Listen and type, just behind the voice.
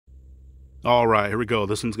All right, here we go.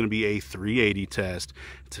 This one's going to be a 380 test.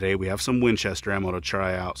 Today we have some Winchester ammo to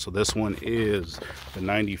try out. So this one is the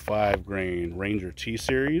 95 grain Ranger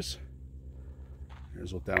T-Series.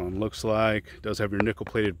 Here's what that one looks like. It does have your nickel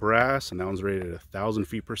plated brass, and that one's rated at 1,000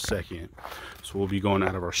 feet per second. So we'll be going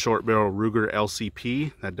out of our short barrel Ruger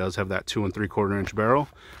LCP. That does have that 2 3/4 inch barrel,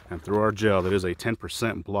 and through our gel that is a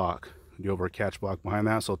 10% block. Do over a catch block behind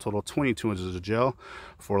that, so a total of 22 inches of gel,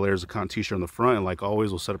 4 layers of cotton t-shirt on the front, and like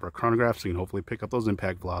always we'll set up our chronograph so you can hopefully pick up those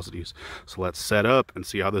impact velocities. So let's set up and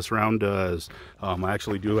see how this round does. I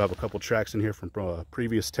actually do have a couple tracks in here from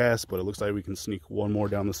previous tests, but it looks like we can sneak one more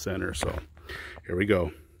down the center, so here we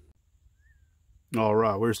go. All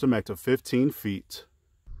right, we're still back to 15 feet.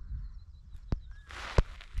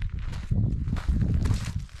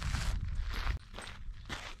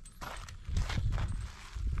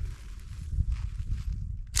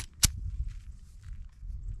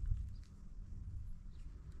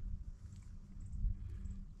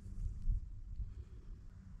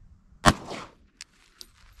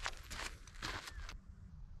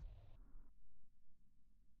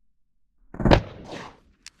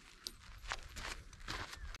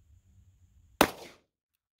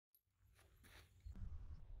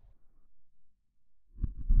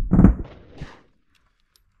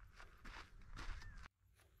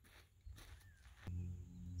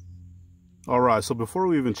 All right, so before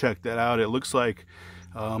we even check that out, it looks like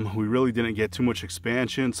we really didn't get too much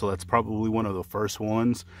expansion, so that's probably one of the first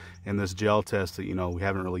ones in this gel test that, we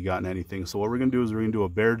haven't really gotten anything. So what we're gonna do is we're gonna do a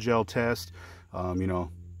bare gel test.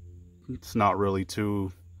 It's not really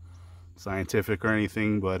too scientific or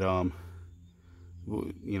anything, but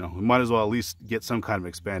we might as well at least get some kind of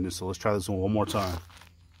expansion. So let's try this one more time.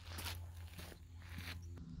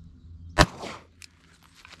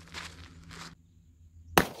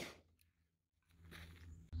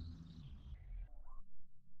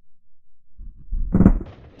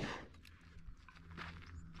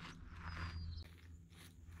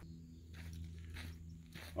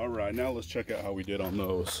 All right, now let's check out how we did on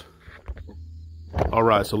those. All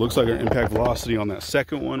right, so it looks like our impact velocity on that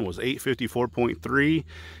second one was 854.3,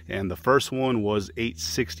 and the first one was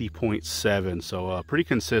 860.7, so pretty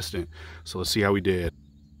consistent. So let's see how we did.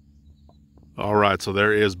 All right, so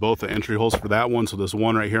there is both the entry holes for that one. So this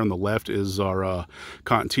one right here on the left is our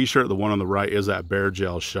cotton t-shirt. The one on the right is that bare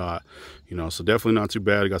gel shot. So definitely not too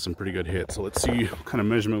bad. I got some pretty good hits. So let's see what kind of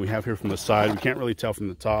measurement we have here from the side. We can't really tell from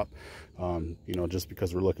the top, just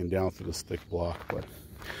because we're looking down through this thick block. But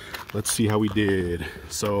let's see how we did.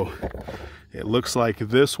 So it looks like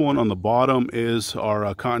this one on the bottom is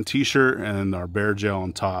our cotton t-shirt and our bare gel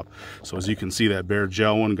on top. So as you can see, that bare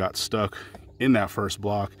gel one got stuck in that first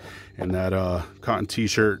block, and that cotton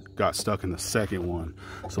t-shirt got stuck in the second one.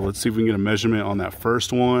 So let's see if we can get a measurement on that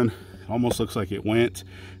first one. It almost looks like it went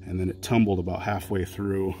and then it tumbled about halfway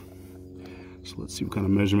through. So let's see what kind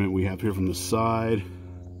of measurement we have here from the side.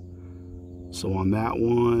 So on that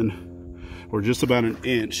one, we're just about an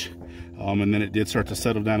inch, and then it did start to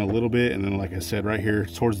settle down a little bit, and then like I said, right here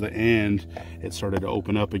towards the end it started to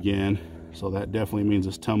open up again. So that definitely means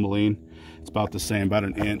it's tumbling. It's about the same, about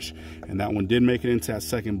an inch, and that one did make it into that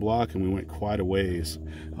second block, and we went quite a ways.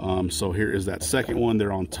 So here is that second one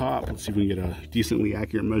there on top. Let's see if we can get a decently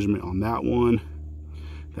accurate measurement on that one.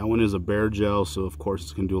 That one is a bare gel, so of course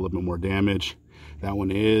it's gonna do a little bit more damage. That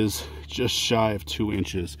one is just shy of 2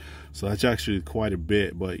 inches, so that's actually quite a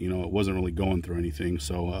bit, but it wasn't really going through anything.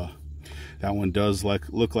 So that one does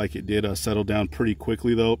look like it did settle down pretty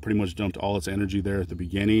quickly, though. Pretty much dumped all its energy there at the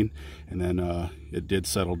beginning, and then it did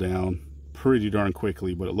settle down pretty darn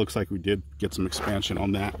quickly, but it looks like we did get some expansion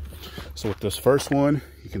on that. So with this first one,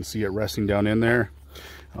 you can see it resting down in there.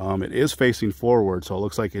 It is facing forward, so it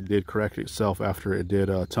looks like it did correct itself after it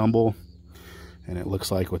did tumble. And it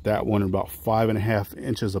looks like with that one, about 5.5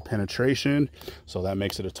 inches of penetration. So that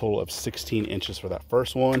makes it a total of 16 inches for that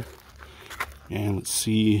first one. And let's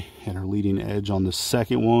see at our leading edge on the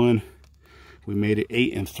second one, we made it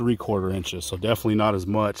 8 3/4 inches. So definitely not as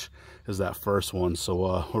much as that first one. So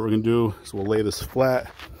what we're gonna do is we'll lay this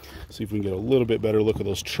flat, see if we can get a little bit better look at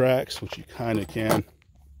those tracks, which you kind of can.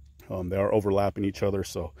 They are overlapping each other,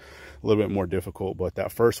 so a little bit more difficult. But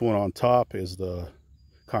that first one on top is the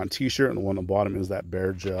cotton t-shirt, and the one on the bottom is that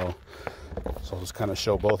bare gel. So I'll just kind of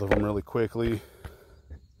show both of them really quickly.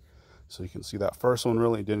 So you can see that first one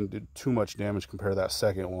really didn't do too much damage compared to that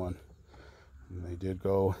second one. And they did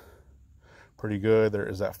go pretty good. There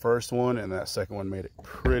is that first one, and that second one made it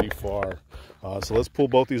pretty far. So let's pull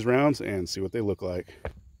both these rounds and see what they look like.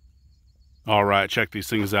 All right, check these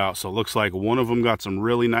things out. So it looks like one of them got some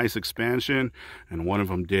really nice expansion and one of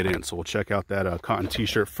them didn't. So we'll check out that cotton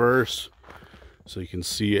t-shirt first. So you can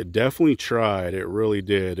see it definitely tried. It really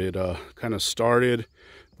did. It kind of started,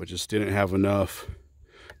 but just didn't have enough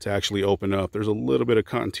to actually open up. There's a little bit of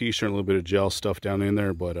cotton t-shirt, a little bit of gel stuff down in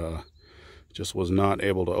there, but just was not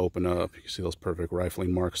able to open up. You can see those perfect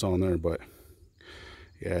rifling marks on there, but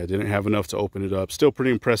yeah, it didn't have enough to open it up. Still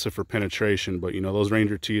pretty impressive for penetration, but you know, those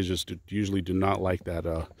Ranger T's just usually do not like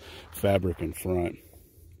that fabric in front.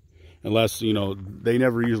 Unless, you know, they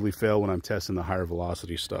never usually fail when I'm testing the higher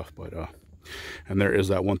velocity stuff, but and there is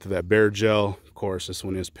that one through that bare gel. Of course, this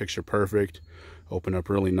one is picture perfect. Opened up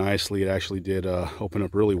really nicely. It actually did open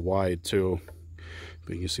up really wide too.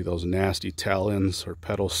 But you can see those nasty talons or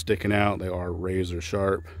petals sticking out. They are razor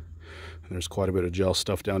sharp. And there's quite a bit of gel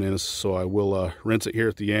stuff down in this, so I will rinse it here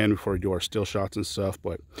at the end before we do our still shots and stuff.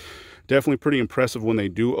 But definitely pretty impressive when they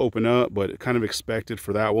do open up, but kind of expected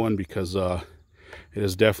for that one because it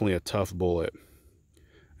is definitely a tough bullet.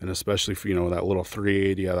 And especially for, you know, that little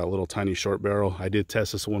 380, that little tiny short barrel. I did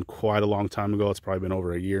test this one quite a long time ago. It's probably been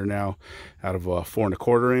over a year now, out of 4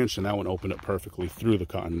 1/4 inch, and that one opened up perfectly through the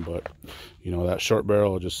cotton. But you know, that short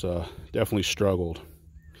barrel just definitely struggled.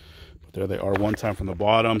 But there they are one time from the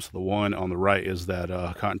bottom. So the one on the right is that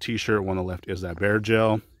cotton t-shirt, one on the left is that bare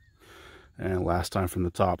gel, and last time from the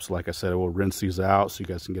top. So like I said, I will rinse these out so you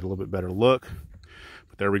guys can get a little bit better look.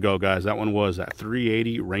 There we go, guys. That one was that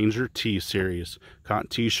 380 Ranger T-Series cotton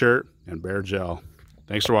t-shirt and bare gel.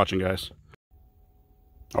 Thanks for watching, guys.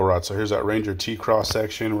 All right, so here's that Ranger T cross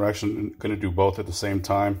section. We're actually going to do both at the same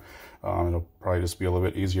time. It'll probably just be a little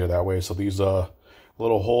bit easier that way. So these little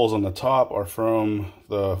holes on the top are from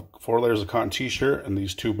the 4 layers of cotton t-shirt, and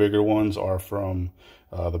these 2 bigger ones are from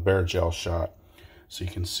the bare gel shot. So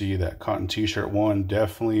you can see that cotton t-shirt one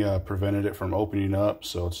definitely prevented it from opening up.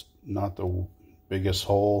 So it's not the biggest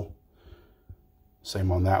hole.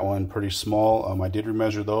 Same on that one, pretty small. I did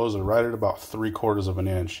remeasure those. They're right at about 3/4 of an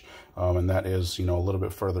inch, and that is, you know, a little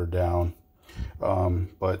bit further down.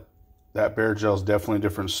 But that bare gel is definitely a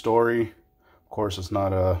different story. Of course, it's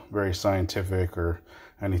not very scientific or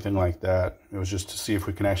anything like that. It was just to see if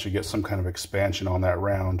we can actually get some kind of expansion on that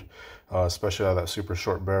round, especially out of that super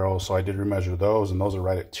short barrel. So I did remeasure those, and those are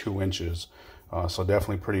right at 2 inches. So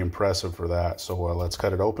definitely pretty impressive for that. So let's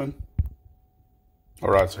cut it open. All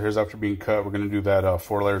right, so here's after being cut. We're going to do that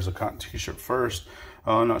 4 layers of cotton t-shirt first.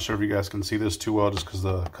 I'm not sure if you guys can see this too well just because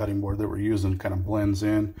the cutting board that we're using kind of blends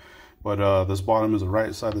in. But this bottom is the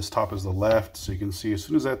right side, this top is the left. So you can see as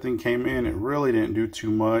soon as that thing came in, it really didn't do too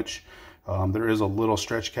much. There is a little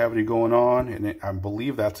stretch cavity going on, and I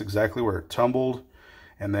believe that's exactly where it tumbled.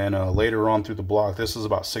 And then later on through the block, this is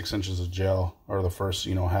about 6 inches of gel, or the first,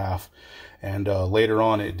 you know, half. And later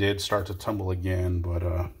on, it did start to tumble again,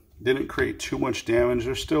 but didn't create too much damage.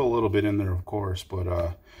 There's still a little bit in there, of course,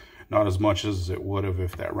 but not as much as it would have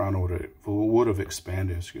if that round would have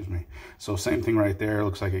expanded, excuse me. So same thing right there.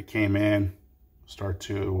 Looks like it came in, start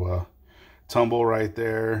to tumble right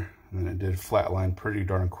there, and then it did flatline pretty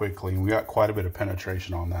darn quickly. And we got quite a bit of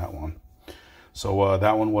penetration on that one. So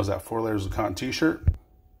that one was that 4 layers of cotton t-shirt.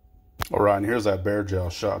 All right, and here's that bare gel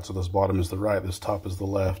shot. So this bottom is the right, this top is the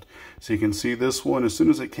left. So you can see this one, as soon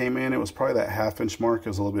as it came in, it was probably that 1/2 inch mark. It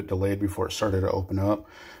was a little bit delayed before it started to open up.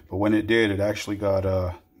 But when it did, it actually got,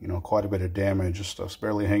 you know, quite a bit of damage. Just stuff's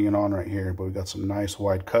barely hanging on right here. But we got some nice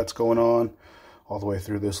wide cuts going on all the way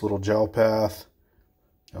through this little gel path.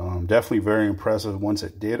 Definitely very impressive once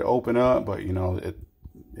it did open up. But, you know,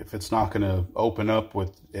 if it's not going to open up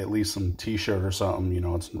with at least some t-shirt or something, you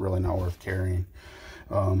know, it's really not worth carrying.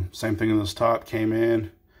 Same thing in this top, came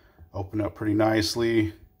in, opened up pretty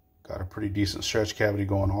nicely, got a pretty decent stretch cavity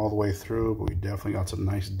going all the way through, but we definitely got some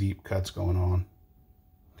nice deep cuts going on.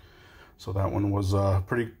 So that one was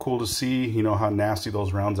pretty cool to see, you know, how nasty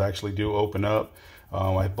those rounds actually do open up.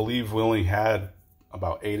 I believe we only had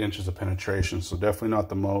about 8 inches of penetration, so definitely not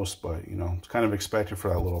the most, but, you know, it's kind of expected for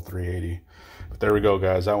that little 380. But there we go,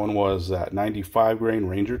 guys. That one was that 95 grain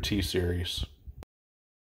Ranger T-Series.